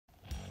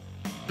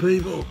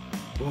people?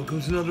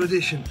 Welcome to another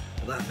edition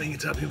of that finger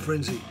tapping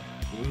frenzy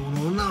that we all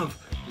know and love,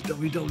 the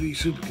WWE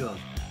SuperCard.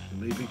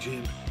 And me, Big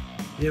Jim,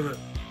 here at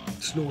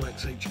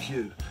Snorlax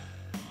HQ.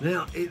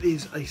 Now, it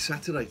is a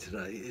Saturday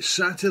today. It's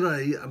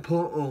Saturday and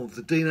part of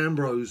the Dean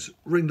Ambrose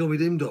Ring Dommy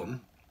Dim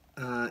Dom.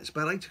 It's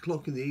about 8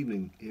 o'clock in the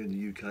evening here in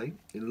the UK,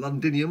 in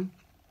Londinium.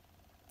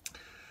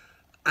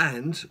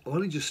 And I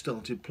only just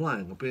started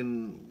playing. I've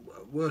been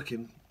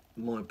working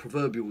my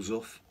proverbials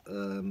off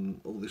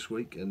all this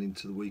week and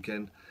into the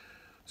weekend.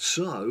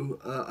 So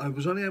I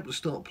was only able to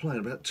start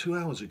playing about 2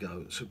 hours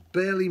ago. So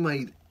barely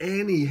made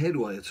any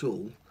headway at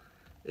all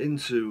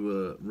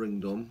into Ring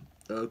Dom.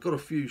 I've got a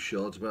few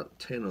shards, about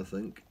 10 I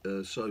think,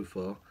 so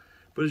far.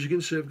 But as you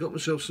can see, I've got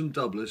myself some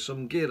doublers, so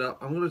I'm geared up.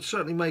 I'm going to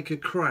certainly make a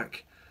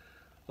crack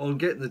on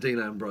getting the Dean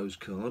Ambrose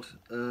card.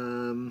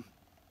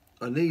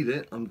 I need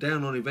it. I'm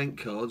down on event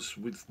cards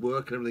with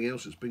work and everything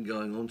else that's been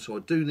going on, so I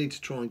do need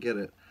to try and get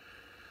it.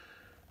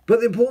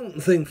 But the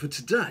important thing for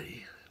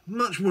today,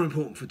 much more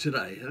important for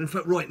today, and in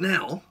fact right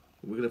now,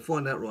 we're going to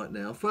find out right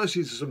now. First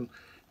is some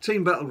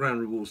Team Battleground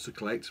rewards to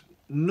collect.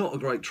 Not a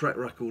great track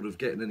record of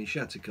getting any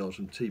shatter cards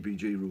from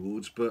TBG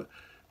rewards, but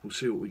we'll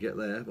see what we get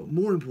there. But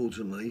more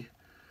importantly,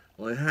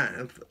 I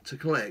have to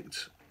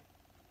collect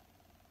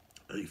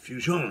a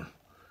fusion.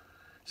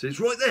 So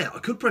it's right there. I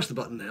could press the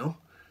button now,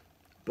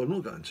 but I'm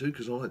not going to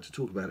because I like to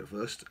talk about it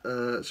first.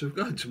 So if I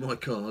go into my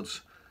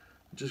cards,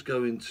 just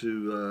go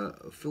into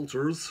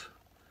filters,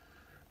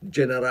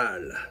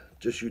 General.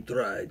 Just you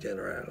try,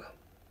 General.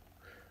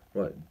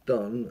 Right,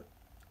 done.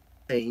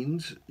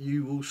 And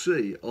you will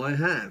see I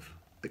have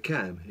a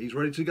Cam. He's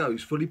ready to go.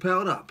 He's fully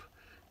powered up.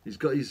 He's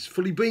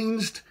fully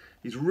beansed.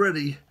 He's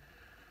ready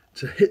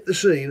to hit the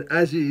scene,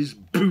 as is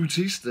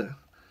Bautista.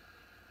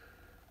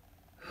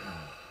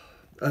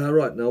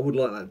 Right, now I would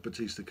like that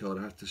Bautista card,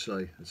 I have to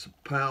say. It's a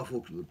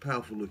powerful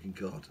looking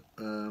card.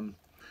 And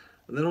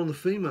then on the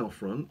female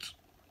front,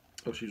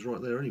 oh, she's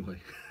right there anyway.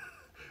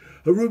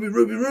 A Ruby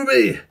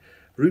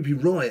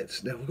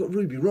Riot. Now, if I've got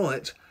Ruby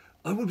Riot,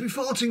 I would be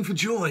farting for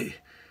joy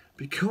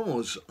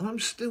because I'm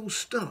still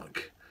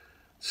stuck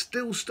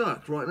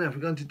right now. If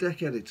we're going to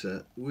deck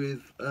editor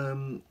with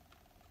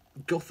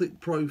Gothic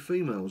Pro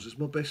females as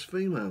my best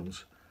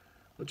females.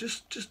 I'm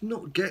just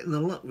not getting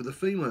the luck with the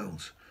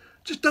females.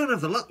 Just don't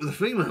have the luck with the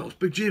females.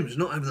 Big Jim's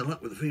not having the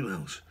luck with the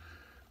females.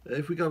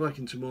 If we go back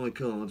into my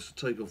cards,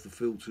 take off the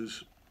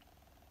filters.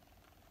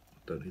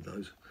 Don't need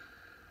those.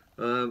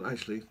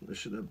 Actually, I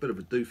should have a bit of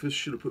a doofus.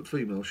 Should have put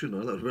female,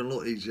 shouldn't I? That would have been a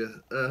lot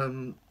easier.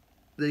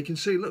 There you can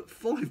see, look,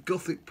 5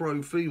 Gothic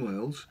Pro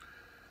females.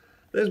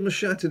 There's my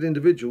shattered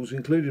individuals,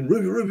 including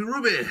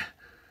Ruby.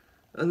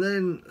 And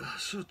then,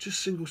 so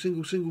just single.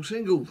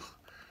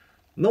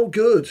 Not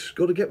good.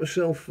 Got to get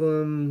myself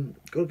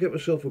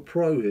a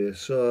pro here.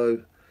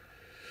 So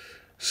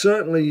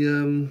certainly,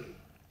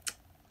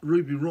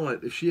 Ruby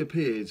Riot, if she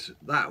appeared,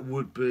 that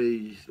would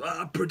be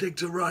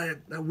predict a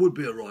riot. That would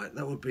be a riot.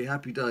 That would be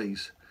happy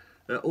days.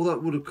 Although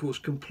it would, of course,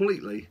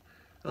 completely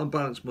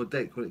unbalance my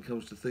deck when it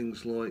comes to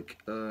things like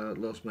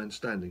Last Man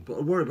Standing. But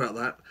I'll worry about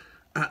that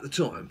at the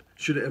time,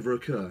 should it ever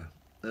occur,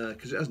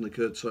 because it hasn't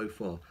occurred so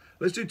far.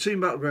 Let's do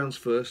Team Battlegrounds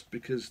first,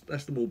 because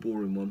that's the more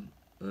boring one,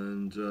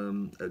 and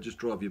it'll just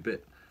drive you a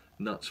bit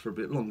nuts for a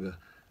bit longer.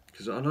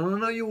 Because I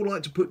know you all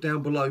like to put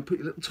down below, put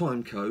your little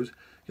time code,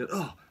 you go,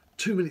 oh,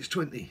 2 minutes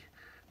 20,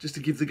 just to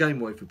give the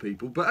game away for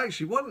people. But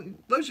actually,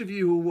 those of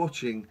you who are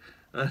watching,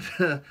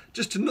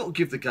 just to not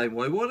give the game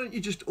away, why don't you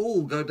just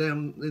all go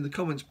down in the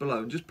comments below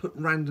and just put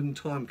random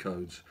time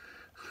codes?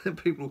 Then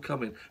people will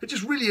come in. It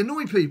just really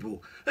annoy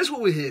people. That's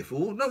what we're here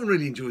for. No one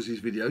really enjoys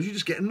these videos. You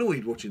just get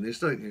annoyed watching this,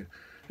 don't you?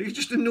 You can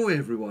just annoy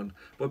everyone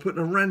by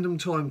putting a random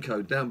time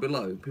code down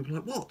below. People are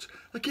like, what?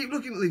 I keep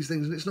looking at these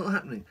things and it's not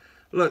happening.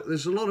 Look,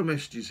 there's a lot of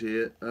messages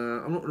here.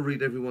 I'm not going to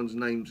read everyone's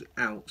names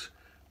out,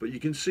 but you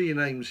can see your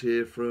names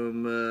here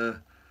from...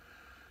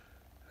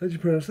 how do you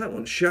pronounce that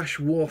one?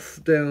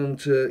 Shashwath down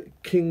to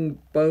King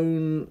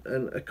Bone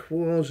and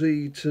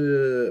Aquazi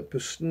to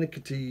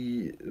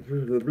Persnickety,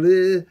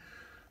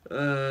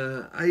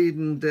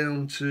 Aiden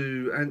down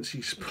to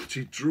Antsy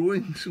Spotted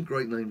Drawing. Some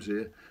great names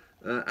here.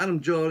 Adam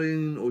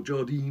Jardine to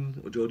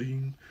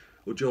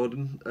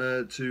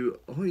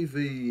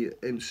Ivy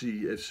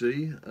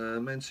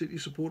MCFC, Man City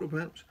supporter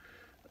perhaps.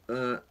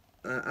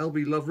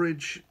 Albie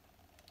Loveridge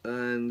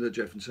and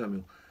Jeff and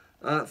Samuel.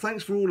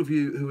 Thanks for all of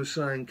you who are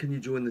saying, can you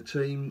join the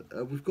team?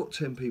 We've got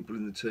 10 people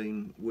in the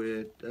team.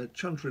 We're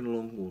chuntering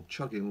along, or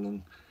chugging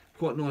along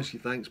quite nicely,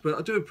 thanks. But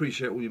I do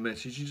appreciate all your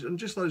messages, and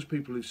just those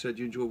people who've said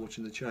you enjoy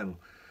watching the channel.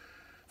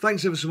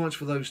 Thanks ever so much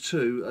for those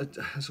too.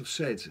 As I've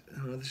said,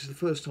 this is the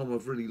first time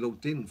I've really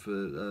logged in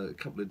for a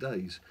couple of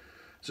days.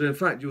 So in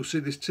fact, you'll see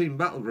this Team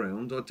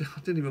Battleground, I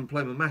didn't even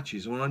play my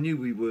matches. When I knew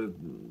we were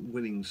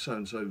winning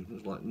so-and-so, it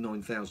was like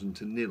 9,000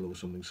 to 0 or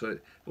something, so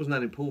it wasn't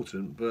that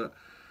important, but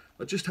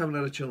I just haven't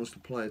had a chance to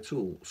play at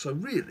all. So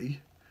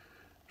really,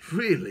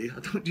 I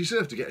don't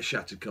deserve to get a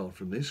shattered card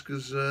from this,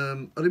 because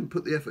I didn't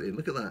put the effort in.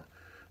 Look at that.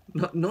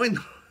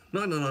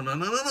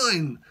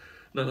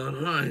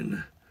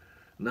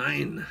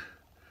 9.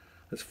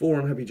 That's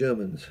 4 unhappy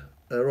Germans.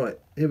 Right,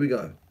 here we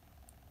go.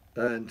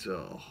 And,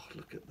 oh,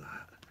 look at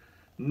that.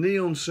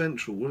 Neon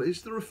Central. Well,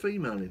 is there a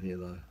female in here,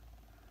 though?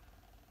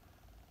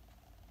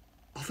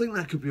 I think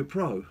that could be a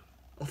pro.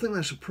 I think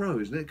that's a pro,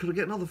 isn't it? Could I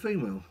get another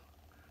female?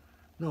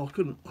 No, I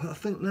couldn't. I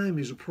think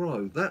Naomi's a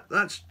pro.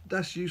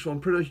 That's useful. I'm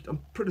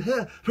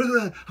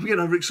getting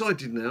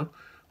overexcited now.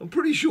 I'm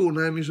pretty sure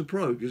Naomi's a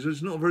pro because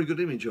there's not a very good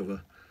image of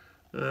her.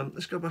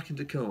 Let's go back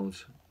into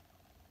cards.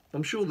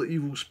 I'm sure that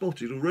you've all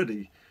spotted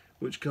already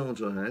which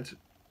cards I had.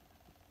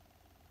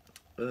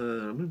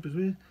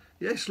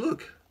 Yes,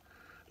 look,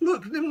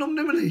 Nim Nom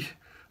Nimini.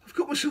 I've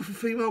got myself a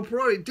female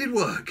pro. It did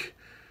work.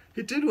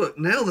 It did work.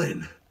 Now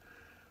then,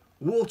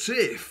 what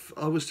if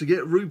I was to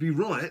get Ruby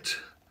right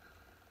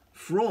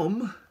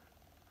from,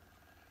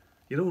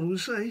 you know what I'm going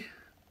to say,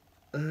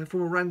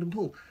 from a random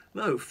pull?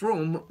 No,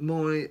 from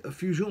my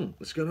fusion.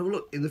 Let's go and have a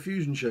look in the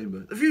fusion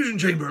chamber. The fusion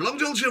chamber, Long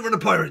John Silver and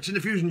the Pirates in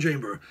the fusion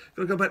chamber.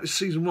 Got to go back to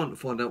season 1 to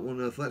find out what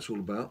on earth that's all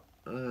about.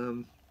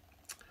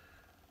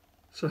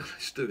 So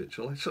let's do it,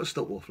 shall I? So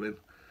stop waffling.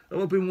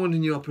 Have I been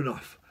winding you up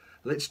enough?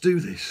 Let's do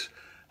this.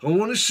 I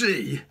want to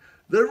see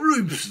the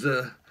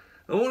Rubester.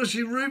 I want to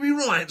see Ruby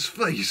Riot's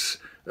face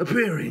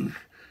appearing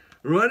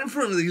right in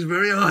front of these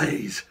very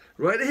eyes.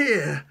 Right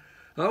here.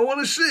 I want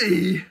to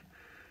see.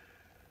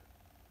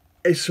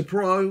 It's a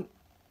pro.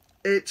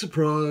 It's a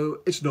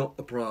pro. It's not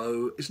a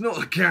pro. It's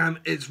not a cam.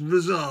 It's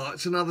Razar.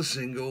 It's another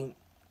single.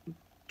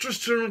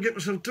 Just trying to get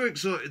myself too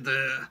excited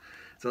there.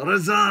 It's a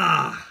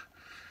Razar.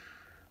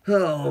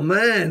 Oh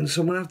man,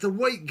 so I'm going to have to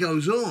wait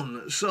goes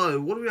on.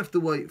 So, what do we have to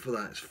wait for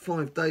that? It's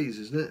 5 days,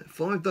 isn't it?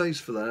 5 days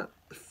for that.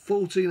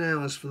 14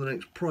 hours for the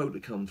next pro to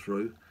come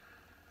through.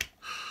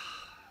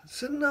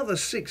 It's another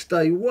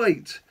 6-day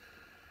wait.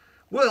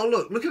 Well,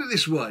 look at it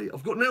this way.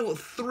 I've now got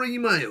 3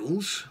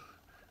 males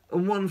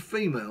and 1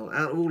 female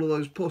out of all of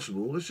those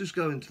possible. Let's just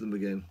go into them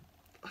again.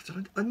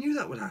 I knew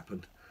that would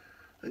happen.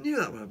 I knew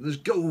that would happen. There's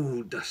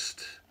Gold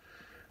Dust.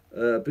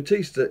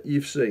 Batista,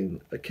 you've seen.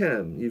 A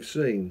Cam, you've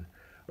seen.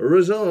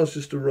 Razar's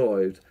just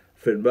arrived.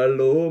 Finn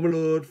Balor, my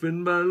lord,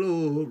 Finn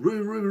Balor,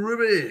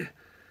 Ruby.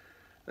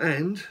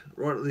 And,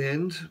 right at the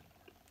end,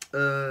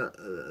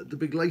 the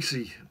big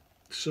Lacey.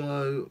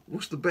 So,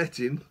 what's the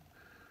betting?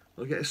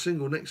 I'll get a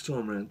single next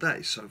time round. That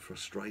is so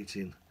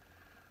frustrating.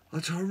 I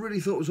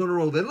really thought it was on a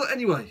roll there. Look,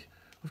 anyway,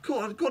 I've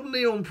got a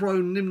Neon Pro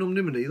Nim Nom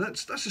Nimini.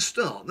 That's a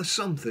start. That's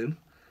something.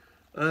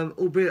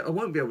 Albeit I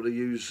won't be able to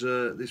use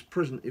this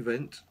present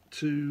event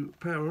to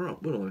power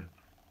up, will I?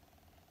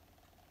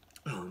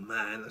 Oh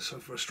man, that's so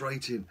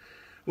frustrating.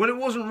 When it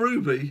wasn't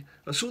Ruby,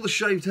 I saw the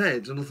shaved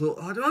heads and I thought,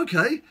 oh,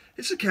 okay,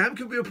 it's a Cam,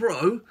 could be a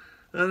pro.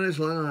 And it's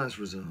like, oh, that's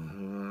Razor.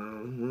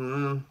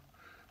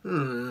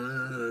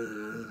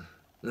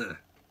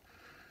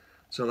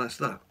 So that's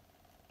that.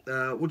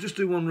 We'll just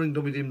do 1 ring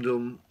dummy dim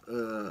dum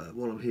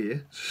while I'm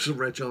here. It's a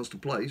rare chance to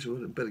play, so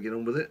I better get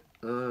on with it.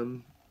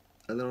 And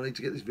then I need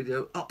to get this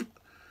video up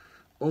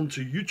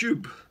onto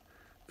YouTube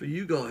for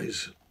you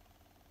guys.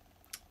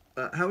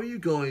 How are you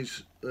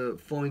guys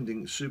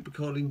finding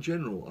SuperCard in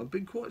general? I've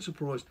been quite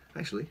surprised.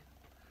 Actually,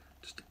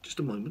 just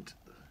a moment.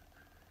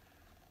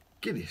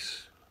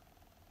 Guinness.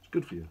 It's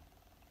good for you.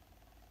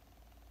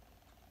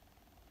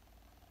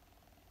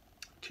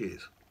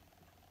 Cheers.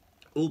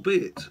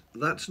 Albeit,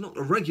 that's not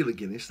a regular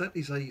Guinness. That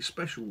is a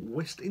special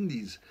West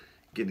Indies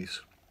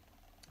Guinness.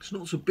 It's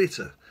not so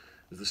bitter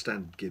as the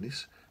standard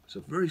Guinness. It's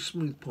a very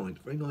smooth pint.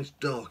 Very nice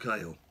dark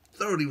ale.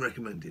 Thoroughly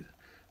recommended.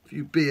 For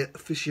you beer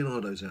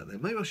aficionados out there.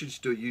 Maybe I should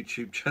just do a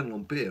YouTube channel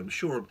on beer. I'm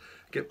sure I'd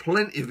get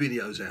plenty of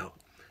videos out.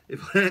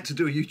 If I had to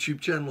do a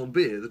YouTube channel on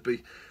beer, there'd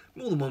be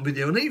more than 1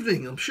 video an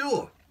evening, I'm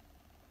sure.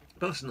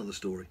 But that's another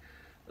story.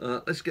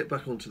 Let's get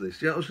back onto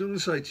this. Yeah, I was going to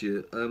say to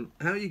you,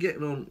 how are you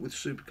getting on with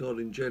SuperCard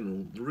in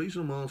general? The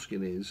reason I'm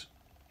asking is,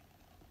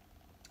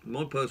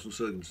 my personal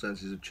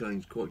circumstances have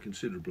changed quite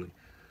considerably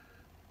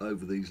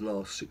over these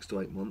last 6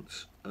 to 8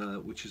 months,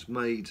 which has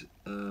made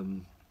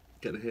getting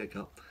a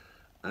haircut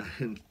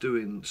and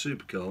doing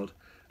SuperCard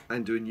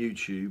and doing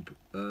YouTube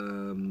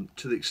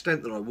to the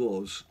extent that I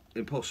was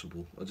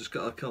impossible. I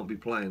can't be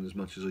playing as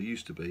much as I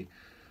used to be.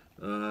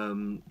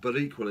 But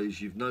equally,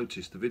 as you've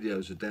noticed, the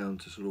videos are down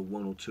to sort of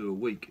 1 or 2 a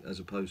week as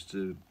opposed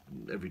to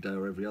every day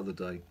or every other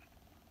day.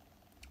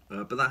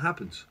 But that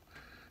happens.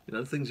 You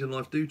know, things in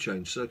life do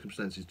change,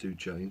 circumstances do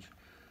change.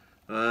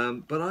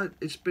 But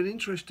it's been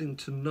interesting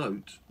to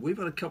note, we've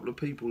had a couple of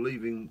people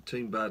leaving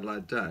Team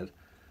BadLadDad,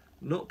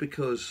 not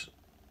because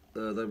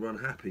they were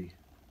unhappy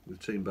with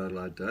Team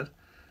BadLadDad.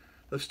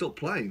 They've stopped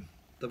playing.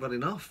 They've had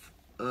enough.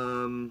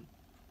 And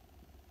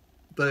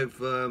they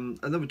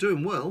were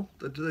doing well.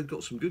 They've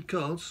got some good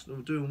cards. They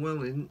were doing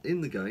well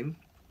in the game.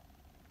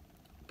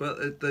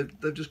 But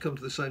they've just come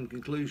to the same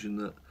conclusion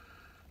that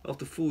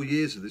after 4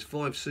 years of this,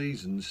 5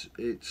 seasons,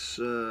 it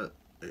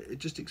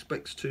just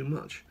expects too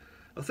much.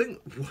 I think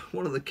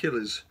one of the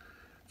killers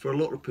for a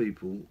lot of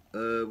people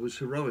was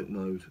heroic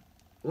mode.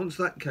 Once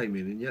that came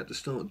in and you had to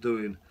start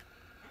doing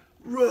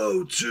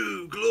Road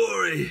to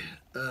Glory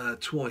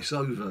twice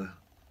over,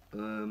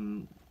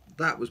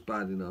 that was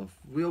bad enough.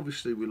 We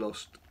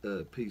lost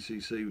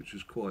PCC, which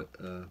was quite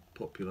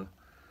popular.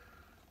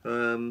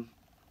 And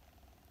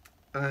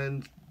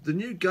the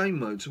new game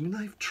modes, I mean,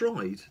 they have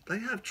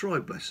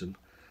tried, bless them.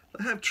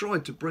 They have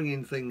tried to bring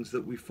in things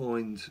that we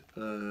find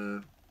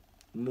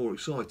more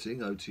exciting,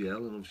 OTL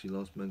and obviously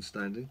Last Man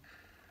Standing.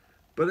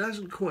 But it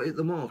hasn't quite hit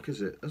the mark,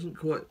 has it? It hasn't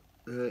quite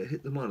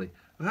hit the money.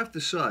 I have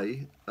to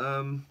say,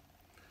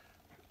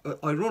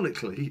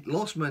 ironically,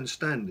 Last Man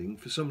Standing,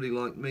 for somebody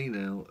like me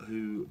now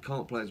who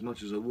can't play as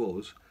much as I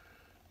was,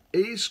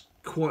 is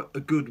quite a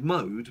good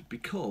mode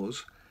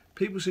because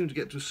people seem to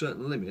get to a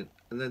certain limit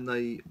and then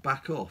they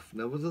back off.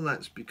 Now, whether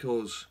that's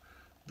because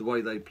the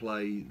way they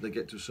play, they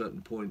get to a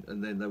certain point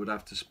and then they would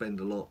have to spend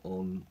a lot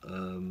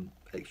on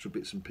extra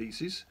bits and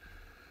pieces,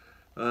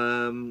 I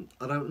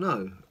don't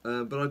know.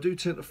 But I do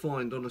tend to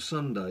find on a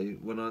Sunday,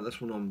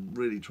 that's when I'm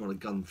really trying to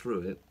gun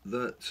through it,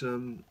 that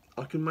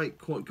I can make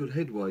quite good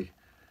headway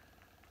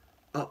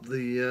up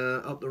the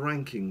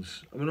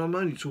rankings. I mean, I'm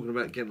only talking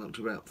about getting up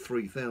to about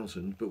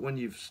 3,000, but when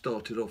you've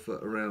started off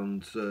at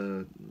around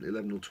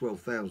 11 or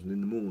 12,000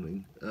 in the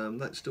morning,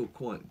 that's still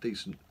quite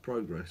decent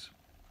progress.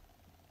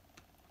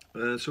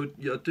 So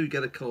yeah, I do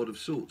get a card of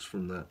sorts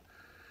from that.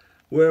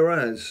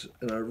 Whereas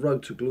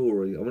Road to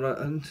Glory, I mean,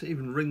 and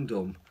even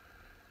Ringdom,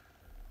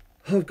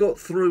 I've got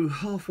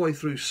halfway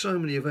through so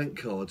many event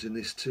cards in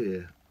this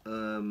tier,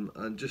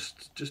 and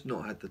just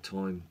not had the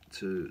time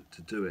to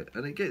do it,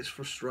 and it gets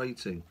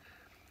frustrating.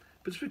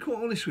 But to be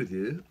quite honest with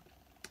you,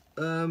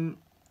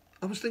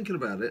 I was thinking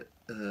about it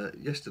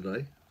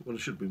yesterday when I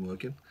should have been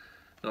working.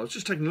 I was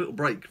just taking a little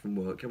break from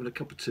work, having a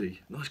cup of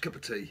tea, nice cup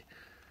of tea,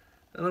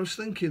 and I was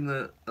thinking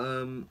that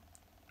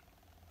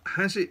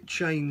has it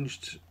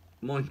changed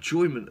my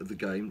enjoyment of the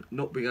game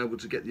not being able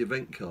to get the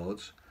event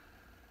cards?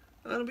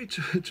 And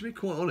to be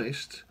quite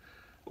honest,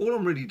 all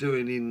I'm really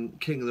doing in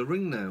King of the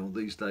Ring now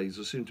these days,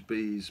 I seem to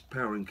be is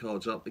powering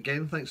cards up.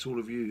 Again, thanks to all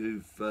of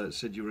you who've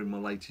said you were in my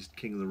latest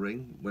King of the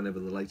Ring, whenever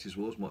the latest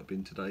was, might have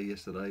been today,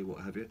 yesterday, what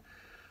have you.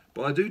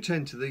 But I do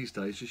tend to these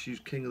days just use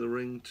King of the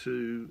Ring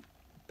to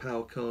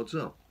power cards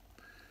up.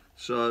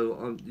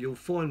 So you'll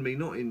find me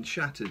not in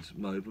shattered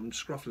mode, but I'm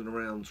scruffling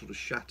around sort of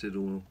shattered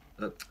or...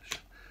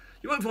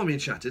 you won't find me in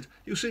shattered,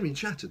 you'll see me in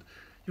shattered.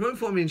 You won't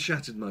find me in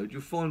shattered mode,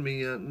 you'll find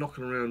me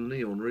knocking around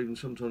neon or even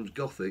sometimes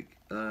gothic,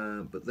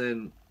 but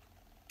then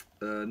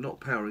not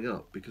powering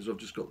up because I've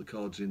just got the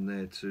cards in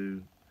there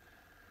to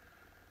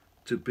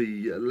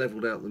be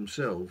levelled out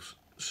themselves.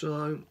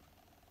 So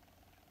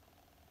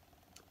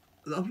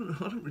I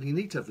don't really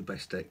need to have the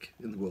best deck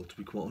in the world, to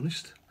be quite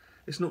honest.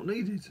 It's not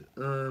needed,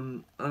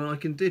 and I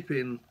can dip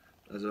in,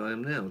 as I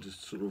am now,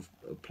 just sort of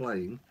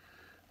playing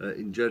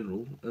in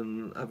general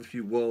and have a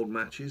few wild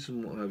matches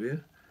and what have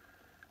you.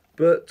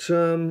 But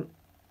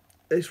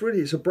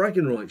it's a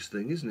bragging rights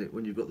thing, isn't it,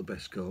 when you've got the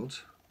best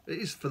cards? It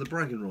is for the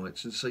bragging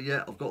rights, and so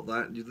yeah, I've got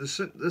that. There's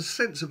a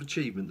sense of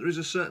achievement. There is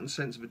a certain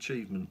sense of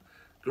achievement,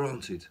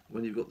 granted,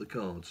 when you've got the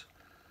cards.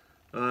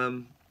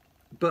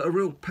 But a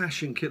real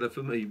passion killer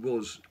for me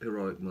was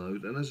Heroic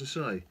Mode, and as I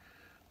say,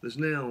 there's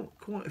now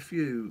quite a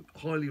few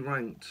highly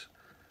ranked,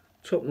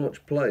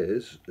 top-notch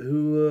players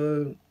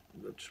who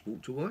have just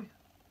walked away.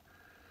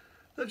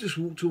 They've just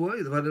walked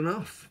away. They've had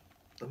enough.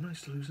 I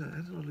managed to lose that.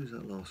 How did I lose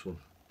that last one?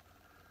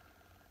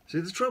 See,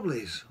 the trouble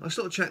is, I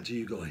start chatting to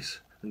you guys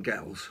and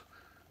gals,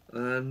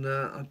 and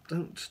I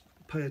don't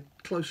pay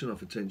close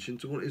enough attention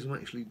to what it is I'm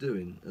actually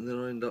doing, and then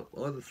I end up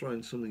either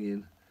throwing something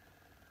in.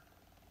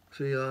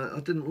 See, I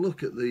didn't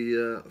look at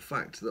the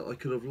fact that I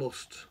could have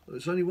lost...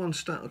 There's only one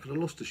stat. I could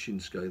have lost a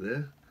Shinsuke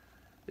there,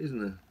 isn't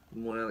there?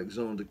 My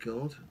Alexander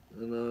card,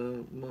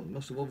 and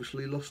must have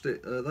obviously lost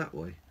it that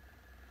way.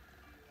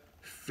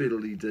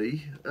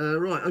 Fiddly-dee.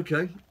 Right,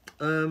 okay.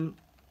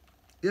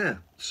 Yeah,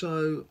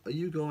 so are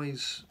you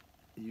guys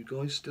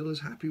still as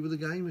happy with the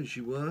game as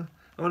you were?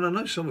 I mean, I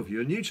know some of you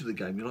are new to the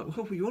game. You're like,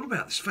 what are you on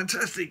about? This is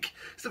fantastic.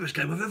 It's the best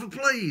game I've ever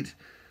played.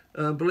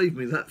 Believe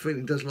me, that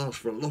feeling does last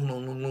for a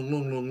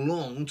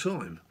long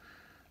time.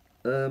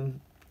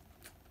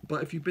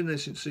 But if you've been there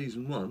since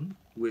season 1,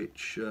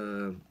 which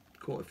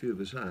quite a few of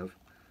us have,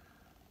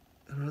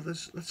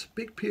 that's a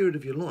big period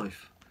of your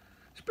life.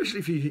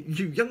 Especially for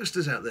you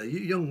youngsters out there, you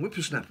young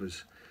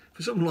whippersnappers.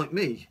 For someone like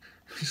me,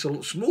 it's a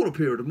lot smaller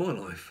period of my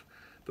life.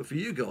 But for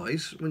you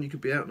guys, when you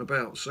could be out and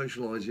about,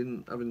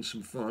 socialising, having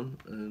some fun,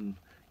 and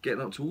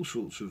getting up to all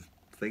sorts of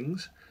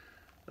things,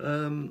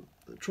 trying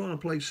to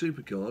play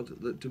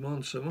SuperCard that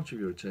demands so much of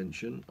your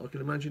attention, I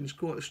can imagine it's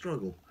quite a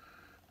struggle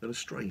and a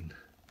strain.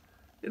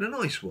 In a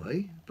nice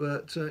way,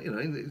 but, you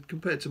know,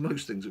 compared to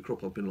most things that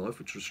crop up in life,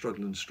 which are a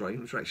struggle and strain,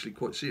 which are actually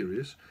quite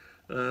serious,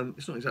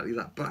 it's not exactly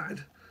that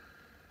bad.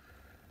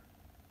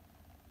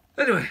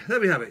 Anyway, there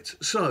we have it.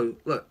 So,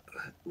 look,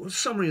 the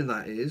summary in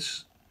that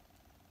is,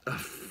 I'm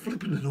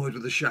flipping annoyed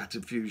with the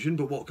Shattered Fusion,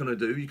 but what can I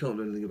do? You can't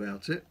do anything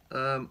about it.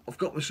 I've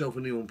got myself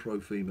a Neon Pro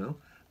female.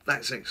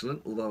 That's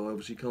excellent, although I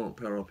obviously can't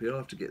power up here. I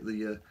have to get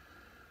the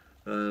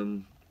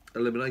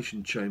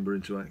Elimination Chamber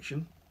into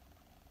action.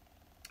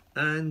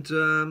 And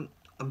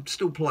I'm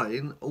still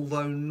playing,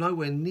 although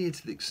nowhere near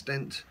to the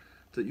extent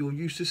that you're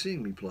used to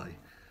seeing me play.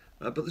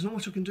 But there's not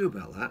much I can do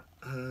about that.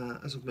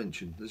 As I've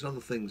mentioned, there's other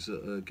things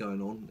that are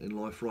going on in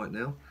life right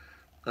now.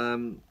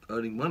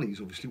 Earning money is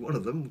obviously one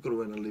of them. We've got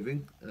to earn a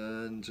living,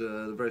 and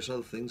the various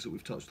other things that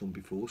we've touched on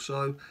before.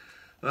 So,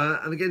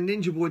 and again,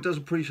 Ninja Boy does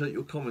appreciate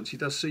your comments. He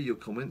does see your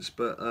comments,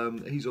 but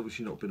he's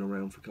obviously not been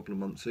around for a couple of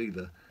months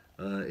either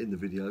in the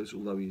videos,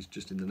 although he's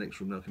just in the next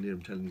room now. I can hear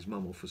him telling his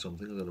mum off or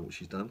something. I don't know what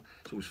she's done.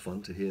 It's always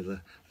fun to hear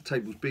the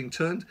tables being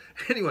turned.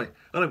 Anyway,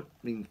 I don't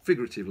mean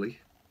figuratively.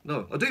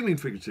 No, I do mean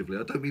figuratively.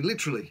 I don't mean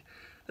literally.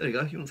 There you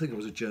go. You wouldn't think I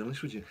was a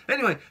journalist, would you?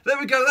 Anyway, there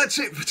we go. That's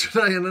it for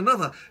today and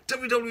another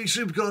WWE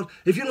SuperCard.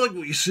 If you like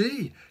what you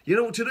see, you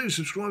know what to do.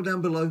 Subscribe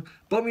down below.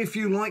 Buy me a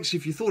few likes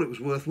if you thought it was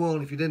worthwhile.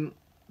 And if you didn't,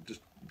 just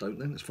don't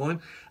then. It's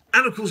fine.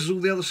 And, of course, there's all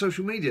the other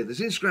social media.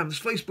 There's Instagram,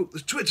 there's Facebook,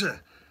 there's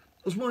Twitter.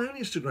 There's my own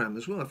Instagram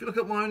as well. If you look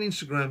at my own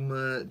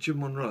Instagram, Jim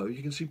Monroe,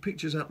 you can see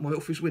pictures out my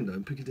office window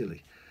in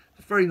Piccadilly.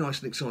 Very nice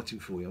and exciting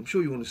for you. I'm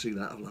sure you want to see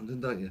that of London,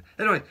 don't you?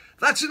 Anyway,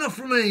 that's enough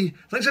from me.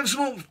 Thanks ever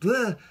so much.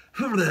 And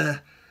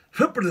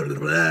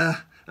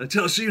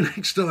until I see you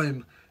next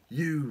time,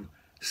 you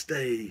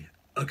stay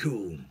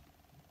cool.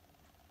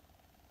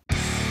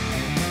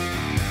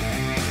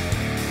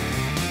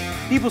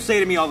 People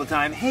say to me all the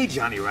time, "Hey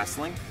Johnny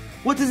Wrestling,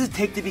 what does it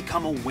take to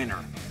become a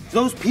winner?" To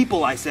those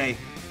people I say,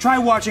 try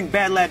watching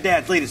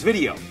BadLadDad's latest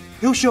video.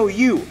 He'll show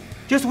you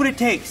just what it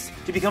takes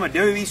to become a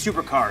WWE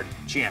SuperCard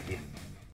champion.